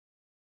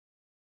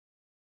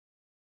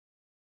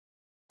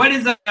What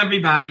is up,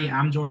 everybody?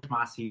 I'm George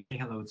Mossey. Say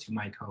hello to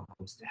my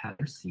co-host,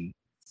 Heather C.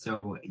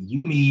 So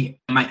you, me,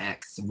 and my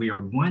ex, we are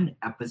one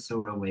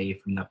episode away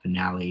from the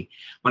finale.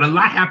 But a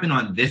lot happened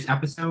on this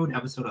episode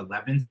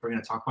 11. So we're going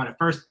to talk about it.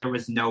 First, there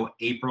was no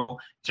April,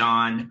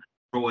 John,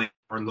 Roy,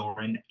 or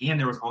Lauren. And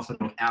there was also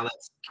no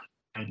Alex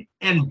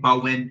and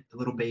Bowen, the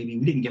little baby.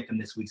 We didn't get them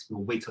this week, so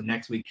we'll wait till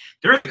next week.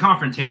 There is a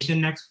confrontation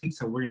next week,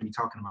 so we're going to be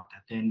talking about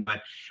that then.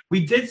 But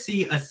we did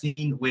see a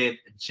scene with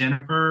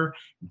Jennifer,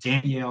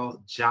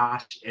 Danielle,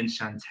 Josh, and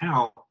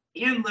Chantel,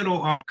 and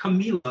little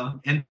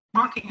Camila, and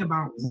talking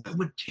about what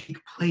would take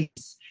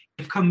place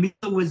if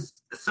Camila was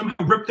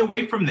somehow ripped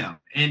away from them.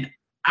 And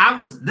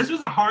this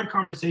was a hard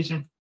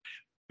conversation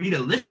for me to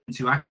listen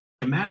to. I can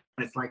imagine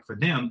what it's like for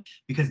them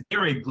because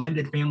they're a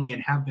blended family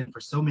and have been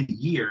for so many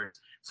years.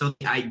 So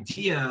the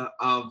idea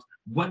of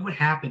what would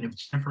happen if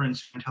Jennifer and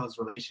Chantel's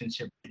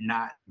relationship did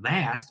not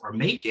last or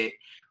make it,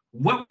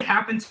 what would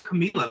happen to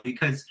Camila?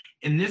 Because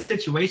in this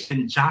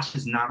situation, Josh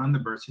is not on the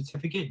birth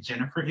certificate,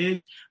 Jennifer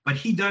is, but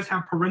he does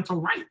have parental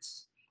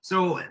rights.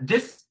 So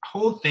this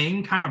whole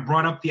thing kind of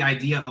brought up the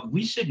idea of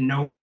we should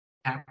know what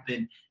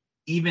happened,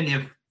 even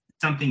if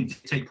something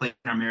did take place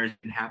in our marriage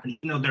and happen.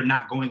 Even though they're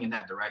not going in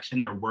that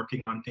direction, they're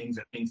working on things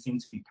and things seem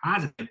to be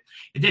positive.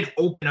 It did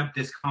open up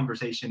this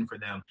conversation for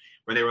them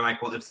where they were like,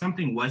 well, if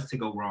something was to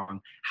go wrong,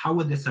 how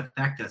would this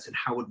affect us and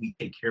how would we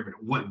take care of it?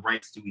 What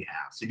rights do we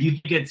have? So do you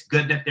think it's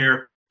good that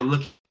they're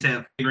looking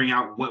to figuring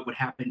out what would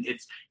happen?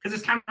 It's because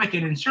it's kind of like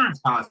an insurance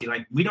policy.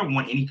 Like we don't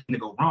want anything to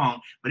go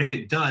wrong, but if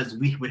it does,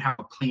 we would have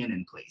a plan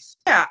in place.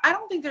 Yeah, I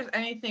don't think there's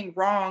anything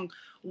wrong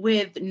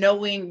with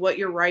knowing what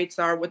your rights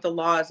are, what the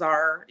laws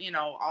are,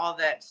 all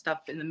that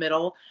stuff in the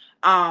middle.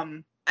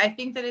 I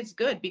think that it's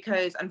good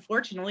because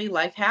unfortunately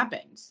life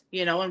happens,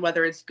 and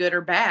whether it's good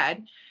or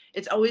bad,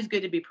 it's always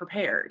good to be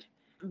prepared.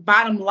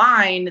 Bottom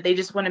line, they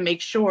just want to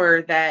make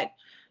sure that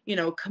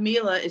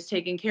Camila is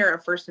taken care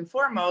of first and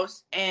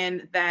foremost,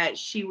 and that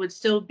she would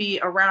still be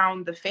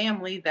around the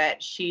family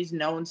that she's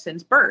known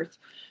since birth.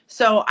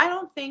 So I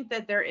don't think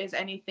that there is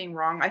anything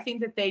wrong. I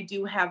think that they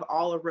do have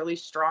all a really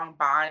strong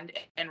bond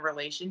and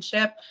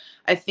relationship.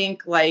 I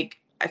think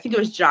it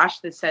was Josh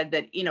that said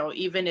that,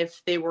 even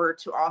if they were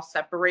to all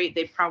separate,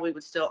 they probably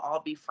would still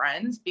all be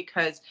friends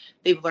because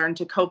they've learned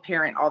to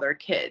co-parent all their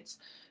kids.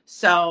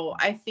 So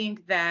I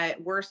think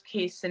that worst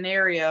case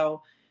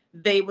scenario,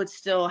 they would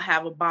still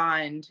have a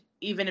bond,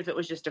 even if it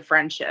was just a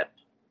friendship.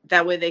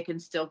 That way they can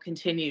still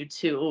continue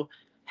to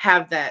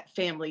have that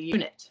family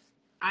unit.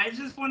 I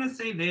just want to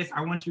say this.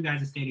 I want you guys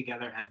to stay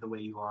together as the way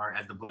you are,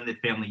 as the blended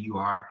family you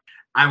are.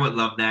 I would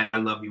love that. I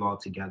love you all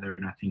together.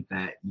 And I think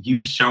that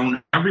you've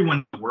shown everyone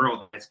in the world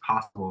that it's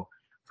possible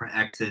for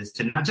exes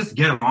to not just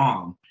get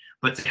along,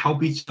 but to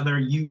help each other.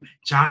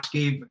 Josh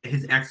gave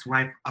his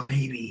ex-wife a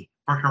baby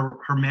for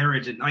her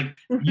marriage. And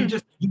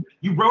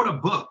you wrote a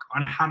book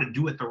on how to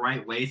do it the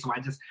right way. So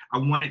I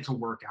want it to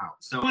work out.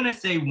 So I want to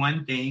say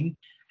one thing.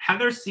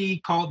 Heather C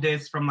called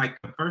this from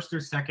like the first or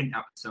second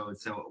episode.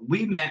 So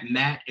we met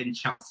Matt and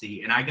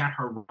Chelsea, and I got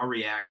her raw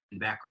reaction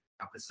back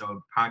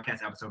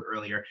podcast episode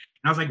earlier. And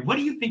I was like, what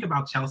do you think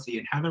about Chelsea?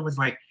 And Heather was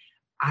like,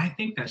 I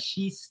think that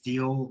she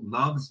still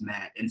loves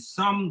Matt in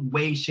some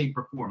way, shape,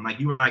 or form. Like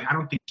you were like, I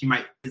don't think she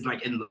is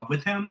like in love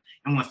with him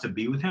and wants to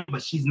be with him,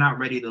 but she's not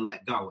ready to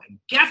let go. And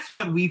guess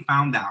what we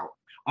found out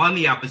on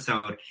the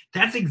episode?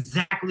 That's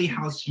exactly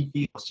how she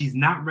feels. She's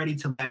not ready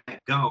to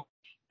let go.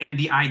 And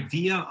the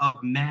idea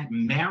of Matt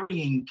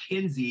marrying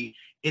Kinsey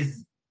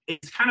is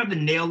kind of the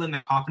nail in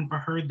the coffin for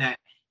her, that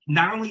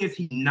not only is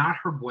he not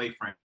her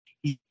boyfriend,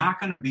 he's not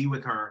going to be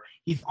with her,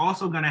 he's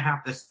also going to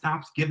have to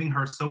stop giving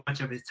her so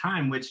much of his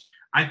time, which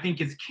I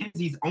think is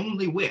Kinsey's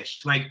only wish.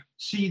 Like,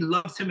 she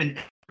loves him in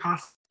every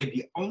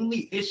possibility. The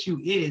only issue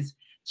is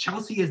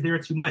Chelsea is there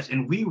too much.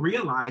 And we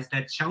realized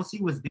that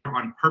Chelsea was there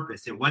on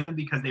purpose. It wasn't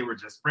because they were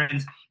just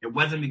friends. It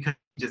wasn't because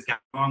she just got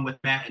along with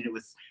Matt and it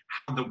was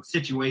how the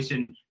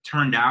situation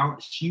turned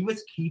out. She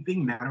was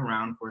keeping Matt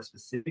around for a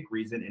specific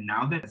reason. And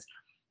now that it's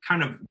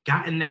kind of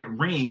gotten that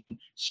ring,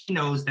 she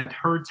knows that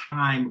her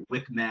time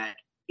with Matt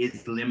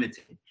is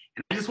limited.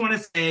 And I just want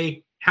to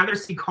say, Heather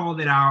C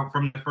called it out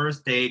from the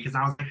first day because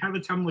I was like, Heather,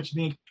 tell me what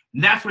you think.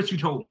 And that's what you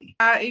told me.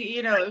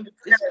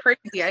 It's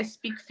crazy. I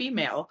speak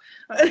female.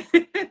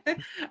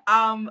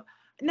 No,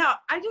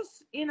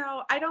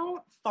 I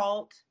don't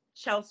fault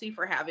Chelsea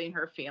for having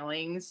her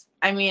feelings.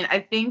 I mean, I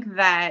think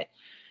that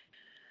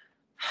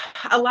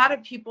a lot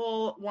of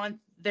people want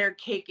their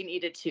cake and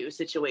eat it too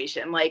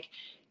situation. Like,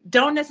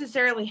 don't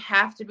necessarily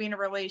have to be in a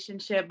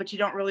relationship, but you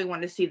don't really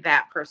want to see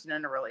that person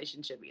in a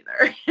relationship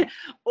either.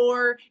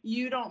 Or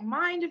you don't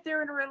mind if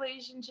they're in a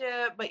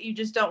relationship, but you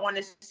just don't want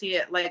to see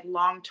it like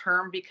long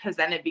term, because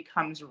then it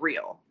becomes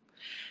real.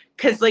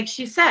 Because like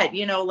she said,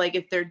 like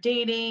if they're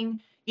dating,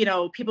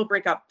 people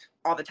break up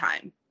all the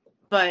time.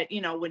 But,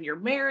 when you're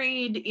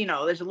married,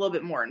 there's a little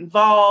bit more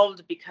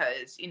involved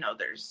because,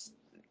 there's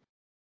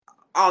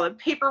all the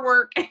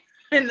paperwork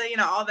and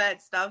all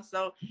that stuff.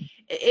 So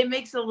it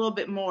makes it a little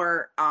bit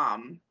more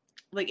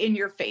like in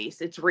your face.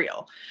 It's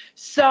real.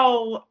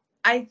 So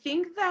I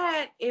think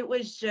that it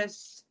was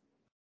just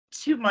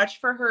too much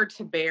for her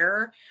to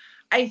bear.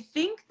 I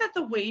think that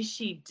the way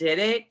she did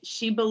it,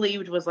 she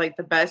believed was like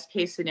the best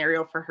case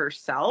scenario for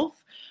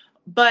herself.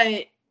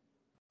 But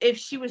if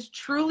she was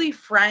truly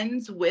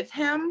friends with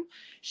him,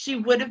 she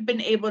would have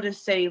been able to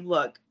say,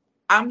 look,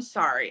 I'm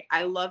sorry.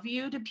 I love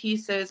you to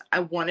pieces. I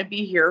want to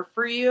be here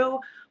for you,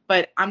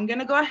 but I'm going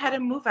to go ahead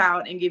and move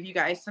out and give you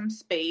guys some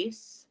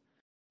space.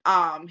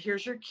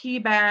 Here's your key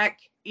back.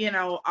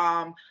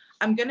 I'm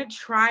going to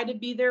try to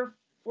be there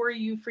for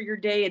you for your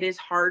day. It is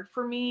hard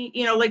for me,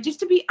 like, just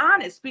to be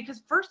honest,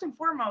 because first and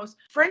foremost,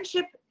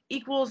 friendship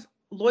equals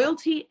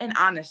loyalty and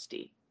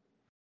honesty.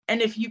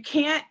 And if you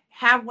can't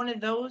have one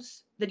of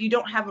those, then you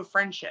don't have a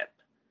friendship,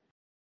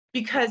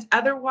 because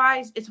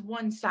otherwise it's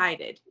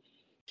one-sided.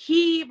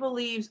 He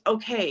believes,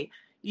 okay,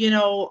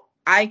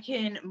 I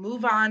can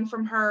move on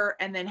from her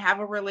and then have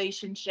a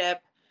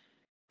relationship.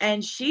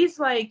 And she's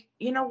like,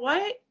 you know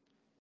what?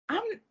 I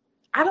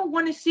don't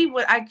want to see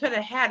what I could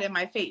have had in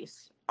my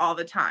face all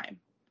the time.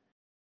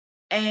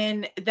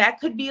 And that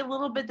could be a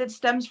little bit that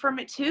stems from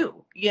it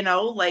too.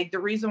 Like the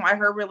reason why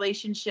her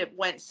relationship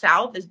went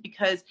south is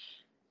because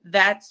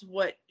that's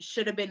what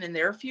should have been in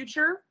their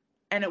future,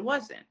 and it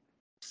wasn't.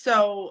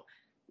 So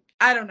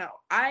I don't know.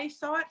 I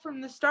saw it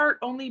from the start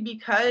only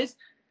because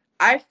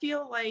I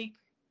feel like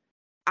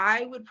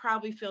I would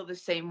probably feel the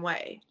same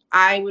way.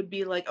 I would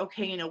be like,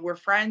 okay, we're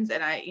friends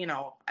and I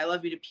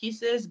love you to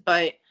pieces,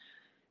 but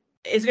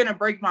it's going to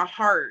break my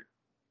heart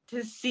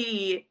to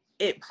see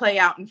it play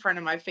out in front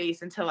of my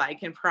face until I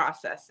can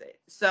process it.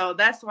 So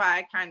that's why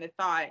I kind of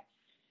thought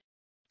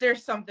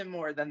there's something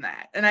more than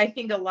that. And I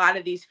think a lot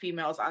of these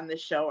females on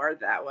this show are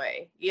that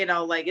way.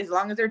 Like as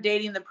long as they're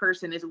dating the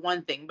person is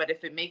one thing, but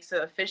if it makes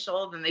it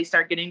official, then they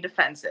start getting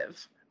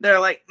defensive. They're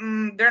like,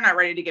 they're not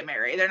ready to get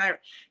married.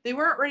 They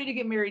weren't ready to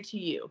get married to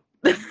you.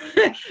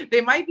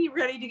 They might be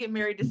ready to get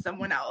married to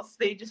someone else.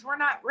 They just were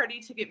not ready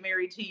to get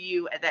married to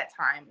you at that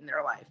time in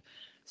their life.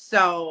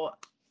 So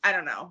I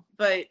don't know,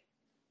 but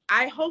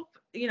I hope,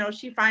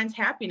 she finds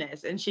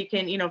happiness and she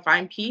can,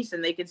 find peace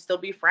and they can still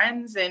be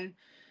friends and,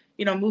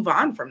 move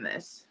on from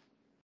this.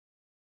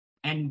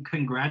 And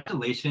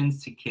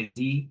congratulations to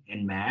Kinsey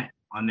and Matt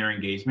on their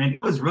engagement.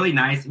 It was really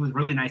nice. It was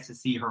really nice to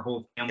see her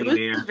whole family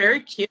there. It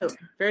was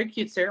very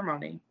cute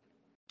ceremony.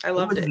 I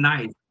loved it. It was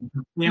nice.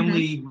 Her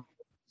family,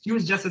 she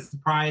was just as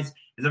surprised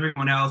as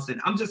everyone else. And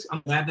I'm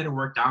glad that it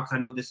worked out because I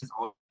know this is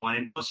all she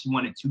wanted. But she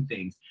wanted two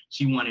things.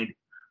 She wanted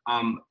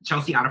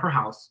Chelsea out of her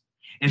house,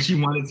 and she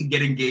wanted to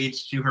get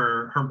engaged to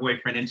her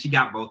boyfriend, and she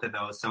got both of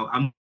those. So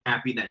I'm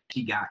happy that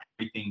she got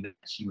everything that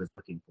she was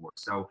looking for.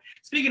 So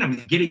speaking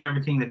of getting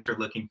everything that you're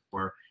looking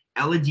for,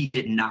 Elodie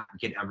did not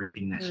get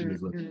everything that she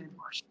was looking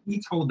for.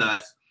 She told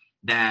us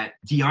that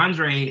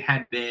DeAndre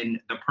had been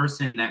the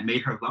person that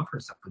made her love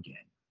herself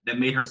again, that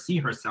made her see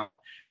herself.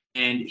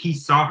 And he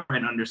saw her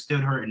and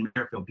understood her and made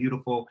her feel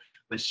beautiful.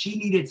 But she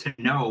needed to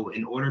know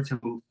in order to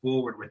move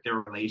forward with their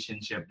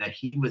relationship that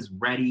he was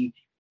ready,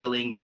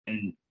 willing,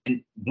 and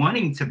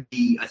wanting to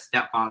be a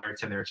stepfather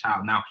to their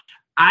child. Now,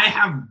 I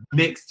have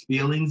mixed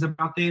feelings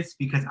about this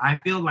because I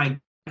feel like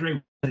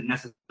DeAndre doesn't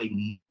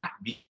necessarily not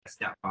be a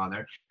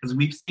stepfather, because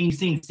we've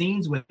seen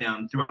scenes with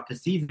them throughout the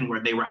season where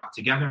they were out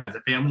together as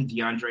a family,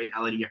 DeAndre,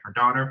 Elodie, and her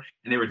daughter,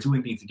 and they were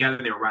doing things together.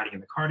 They were riding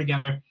in the car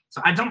together.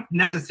 So I don't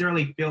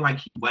necessarily feel like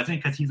he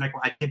wasn't, because he's like,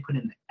 well, I did put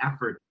in the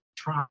effort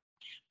to try.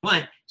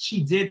 But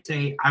she did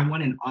say, I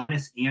want an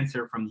honest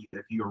answer from you.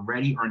 If you're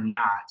ready or not,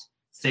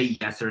 say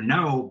yes or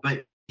no.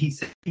 But he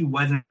said he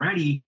wasn't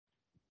ready.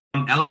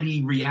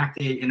 Elodie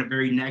reacted in a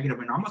very negative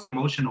and almost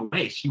emotional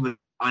way. She was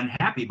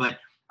unhappy, but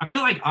I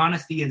feel like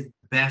honesty is the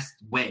best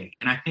way.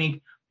 And I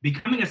think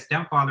becoming a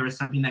stepfather is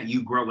something that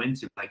you grow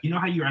into. Like,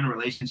 how you're in a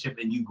relationship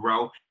and you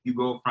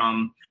go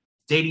from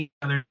dating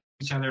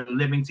each other,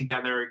 living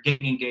together,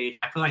 getting engaged.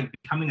 I feel like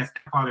becoming a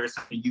stepfather is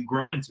something you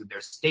grow into.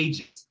 There's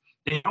stages.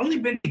 They've only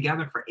been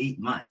together for 8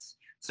 months.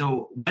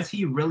 So was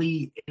he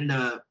really in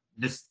the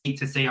state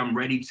to say, I'm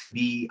ready to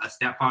be a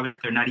stepfather if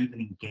they're not even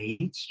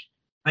engaged?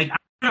 Like, I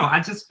don't know.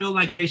 I just feel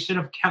like they should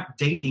have kept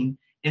dating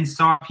and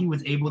saw if he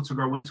was able to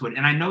grow into it.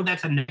 And I know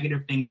that's a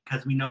negative thing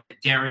because we know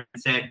that Darren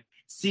said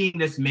seeing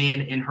this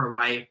man in her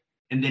life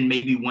and then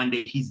maybe one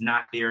day he's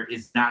not there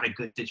is not a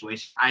good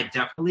situation. I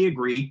definitely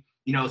agree.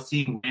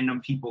 Seeing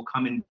random people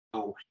come and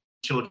go,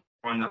 children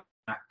growing up,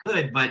 not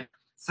good. But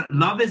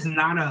love is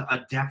not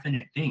a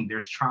definite thing.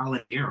 There's trial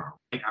and error.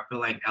 Right? I feel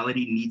like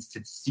Elodie needs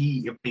to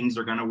see if things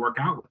are going to work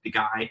out with the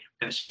guy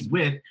that she's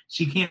with.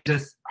 She can't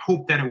just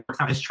hope that it works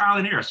out. It's trial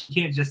and error. She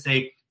can't just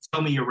say,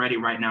 tell me you're ready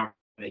right now.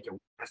 Make it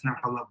work. That's not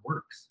how love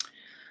works.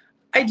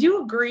 I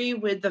do agree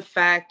with the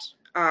fact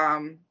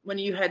when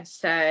you had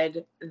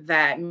said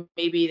that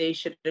maybe they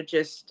should have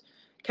just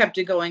kept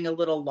it going a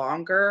little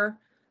longer.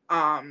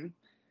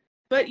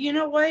 But you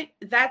know what?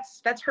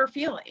 That's her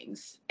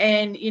feelings.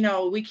 And,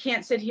 we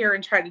can't sit here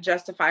and try to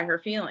justify her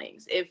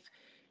feelings. If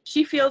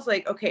she feels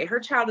like, okay, her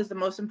child is the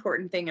most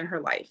important thing in her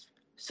life.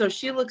 So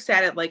she looks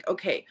at it like,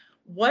 okay,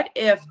 what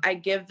if I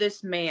give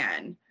this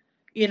man,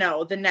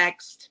 the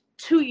next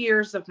 2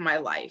 years of my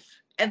life?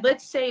 And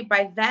let's say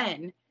by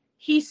then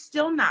he's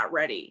still not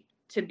ready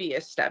to be a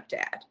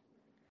stepdad.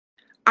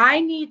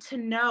 I need to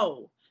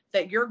know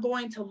that you're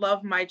going to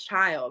love my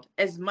child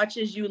as much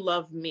as you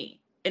love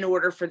me in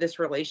order for this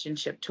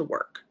relationship to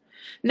work.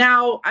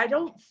 Now, I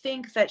don't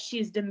think that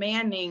she's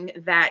demanding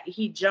that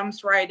he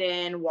jumps right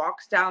in,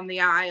 walks down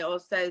the aisle,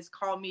 says,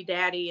 call me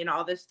daddy and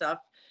all this stuff,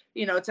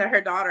 to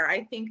her daughter.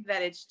 I think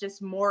that it's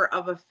just more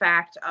of a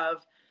fact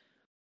of,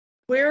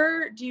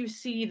 where do you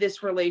see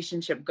this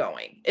relationship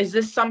going? Is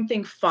this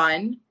something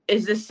fun?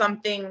 Is this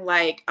something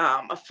like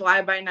a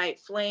fly-by-night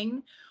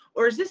fling?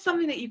 Or is this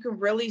something that you can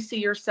really see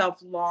yourself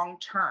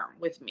long-term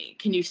with me?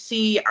 Can you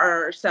see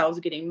ourselves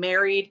getting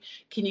married?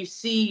 Can you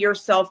see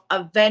yourself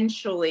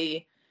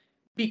eventually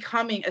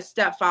becoming a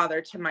stepfather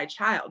to my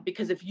child?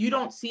 Because if you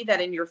don't see that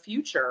in your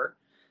future,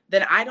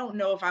 then I don't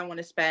know if I want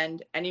to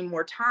spend any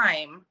more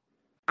time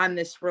on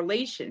this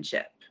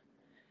relationship.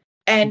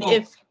 And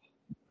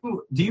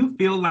do you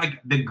feel like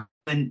the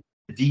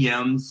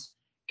DMs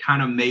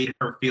kind of made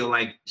her feel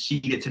like she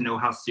needed to know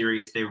how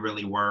serious they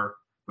really were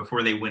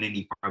before they went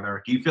any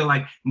farther? Do you feel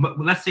like,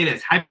 let's say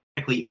this,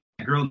 hypothetically,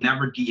 a girl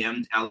never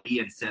DM'd Ellie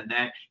and said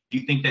that, do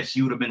you think that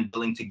she would have been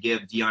willing to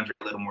give DeAndre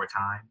a little more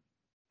time?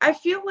 I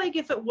feel like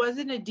if it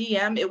wasn't a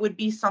DM, it would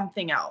be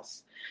something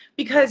else.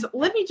 Because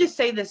let me just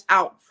say this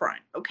out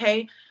front,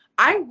 okay?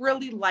 I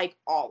really like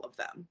all of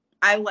them.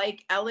 I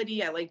like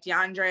Elodie, I like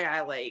DeAndre,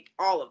 I like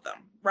all of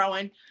them,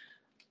 Rowan.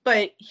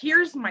 But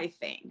here's my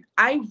thing.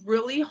 I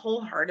really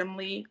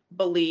wholeheartedly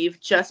believe,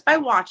 just by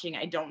watching,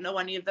 I don't know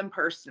any of them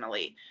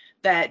personally,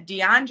 that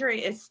DeAndre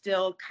is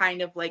still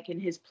kind of like in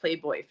his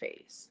Playboy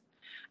phase.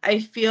 I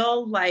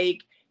feel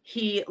like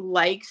he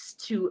likes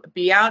to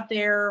be out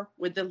there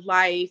with the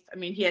life. I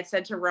mean, he had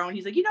said to Rowan,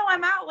 he's like,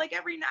 I'm out like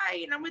every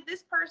night and I'm with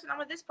this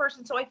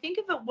person. So I think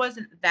if it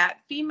wasn't that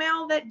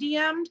female that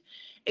DM'd,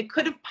 it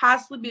could have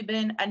possibly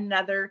been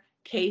another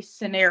case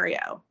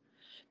scenario.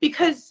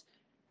 Because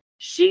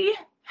she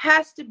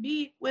has to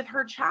be with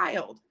her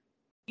child.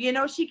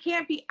 She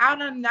can't be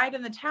out on night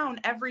in the town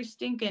every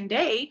stinking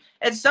day.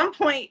 At some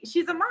point,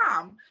 she's a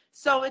mom.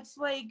 So it's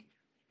like,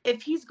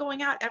 if he's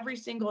going out every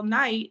single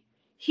night,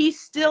 he's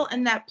still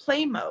in that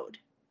play mode.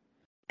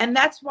 And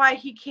that's why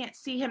he can't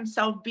see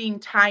himself being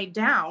tied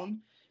down,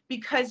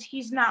 because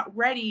he's not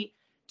ready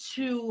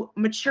to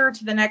mature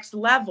to the next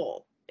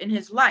level in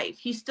his life.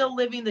 He's still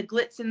living the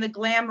glitz and the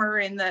glamour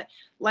and the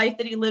life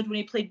that he lived when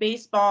he played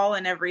baseball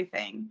and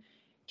everything.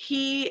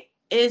 He's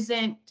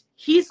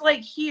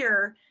like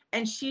here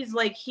and she's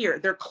like here.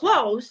 They're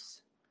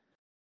close,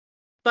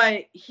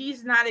 but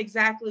he's not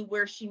exactly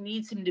where she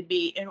needs him to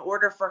be in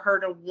order for her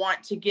to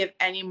want to give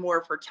any more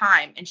of her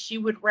time. And she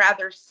would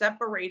rather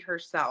separate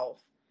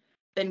herself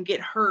than get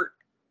hurt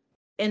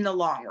in the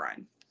long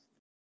run.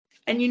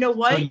 And you know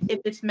what?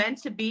 If it's meant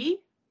to be,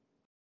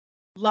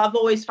 love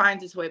always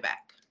finds its way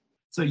back.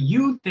 So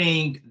you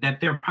think that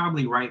they're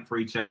probably right for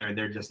each other.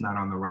 They're just not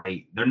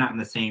they're not in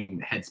the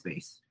same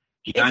headspace.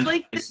 It's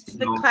like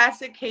the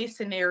classic case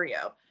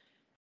scenario.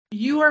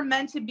 You are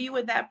meant to be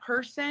with that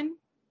person,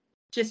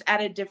 just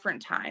at a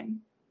different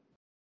time.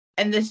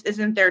 And this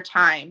isn't their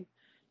time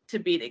to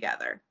be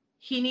together.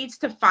 He needs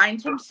to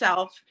find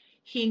himself.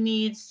 He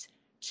needs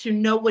to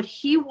know what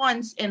he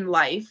wants in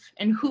life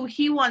and who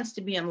he wants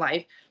to be in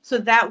life. So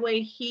that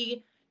way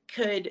he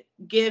could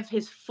give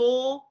his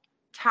full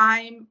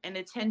time and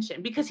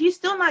attention, because he's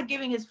still not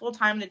giving his full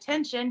time and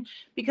attention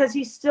because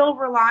he still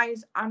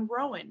relies on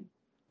Rowan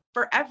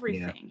for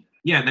everything.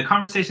 Yeah, the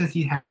conversations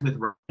he has with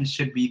Rowan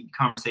should be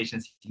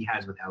conversations he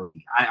has with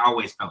Ellie. I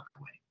always felt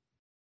that way.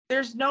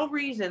 There's no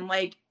reason.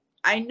 Like,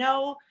 I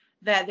know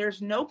that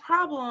there's no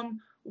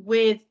problem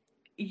with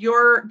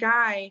your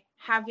guy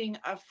having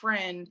a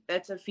friend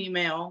that's a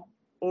female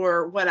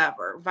or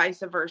whatever,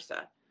 vice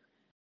versa.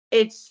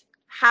 It's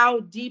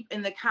how deep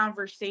in the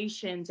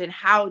conversations and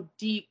how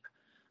deep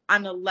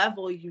on a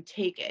level you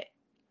take it.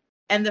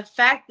 And the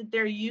fact that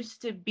there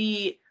used to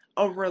be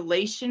a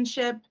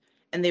relationship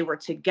and they were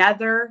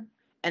together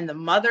and the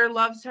mother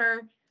loves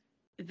her,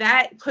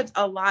 that puts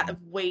a lot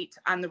of weight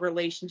on the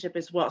relationship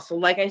as well. So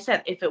like I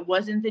said, if it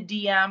wasn't the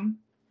DM,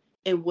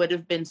 it would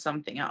have been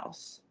something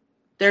else.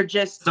 They're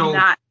just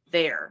not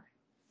there.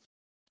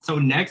 So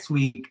next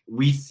week,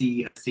 we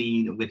see a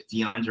scene with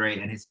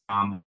DeAndre and his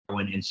mom,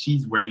 and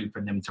she's ready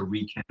for them to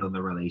rekindle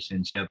the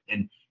relationship.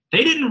 And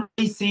they didn't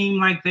really seem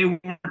like they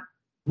weren't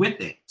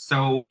with it.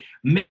 So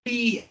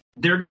maybe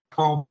they're going to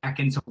fall back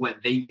into what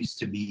they used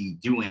to be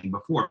doing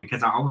before,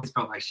 because I always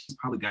felt like she's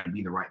probably going to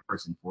be the right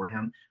person for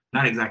him.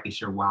 Not exactly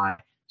sure why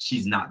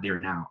she's not there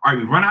now. All right,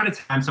 we've run out of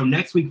time. So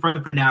next week for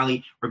the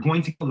finale, we're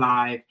going to go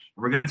live. And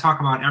we're going to talk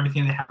about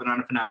everything that happened on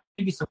the finale.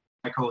 Thank you so much,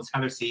 my co-host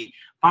Heather C.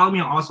 Follow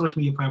me on all social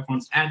media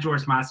platforms at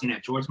George Mossey and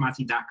at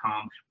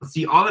georgemossey.com. We'll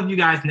see all of you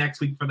guys next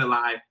week for the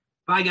live.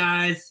 Bye,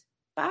 guys.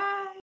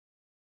 Bye.